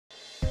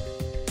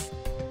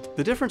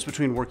The difference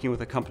between working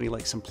with a company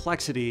like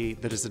Simplexity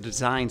that is a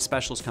design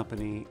specialist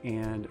company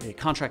and a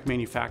contract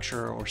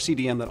manufacturer or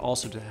CDM that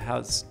also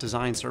has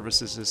design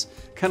services is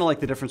kind of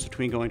like the difference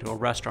between going to a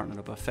restaurant and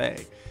a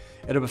buffet.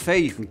 At a buffet,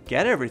 you can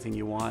get everything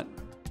you want,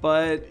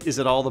 but is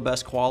it all the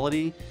best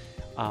quality?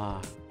 Are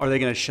they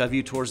going to shove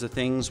you towards the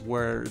things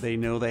where they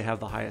know they have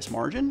the highest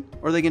margin,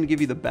 or are they going to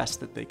give you the best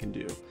that they can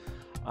do?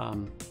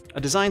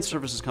 A design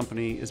services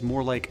company is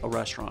more like a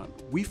restaurant.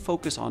 We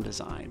focus on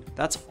design.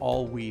 That's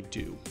all we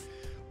do.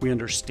 We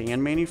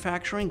understand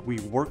manufacturing. We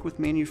work with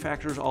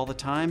manufacturers all the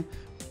time,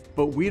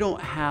 but we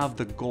don't have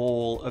the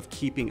goal of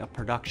keeping a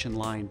production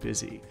line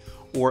busy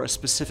or a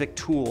specific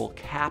tool,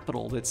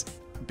 capital that's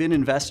been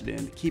invested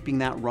in, keeping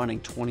that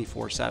running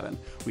 24/7.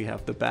 We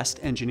have the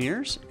best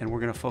engineers, and we're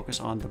going to focus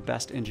on the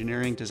best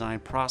engineering design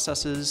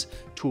processes,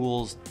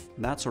 tools,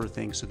 and that sort of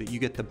thing so that you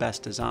get the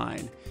best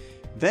design.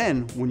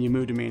 Then, when you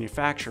move to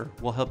manufacture,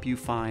 we'll help you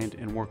find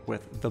and work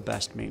with the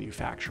best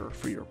manufacturer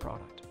for your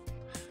product.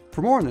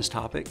 For more on this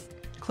topic,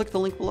 click the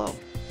link below.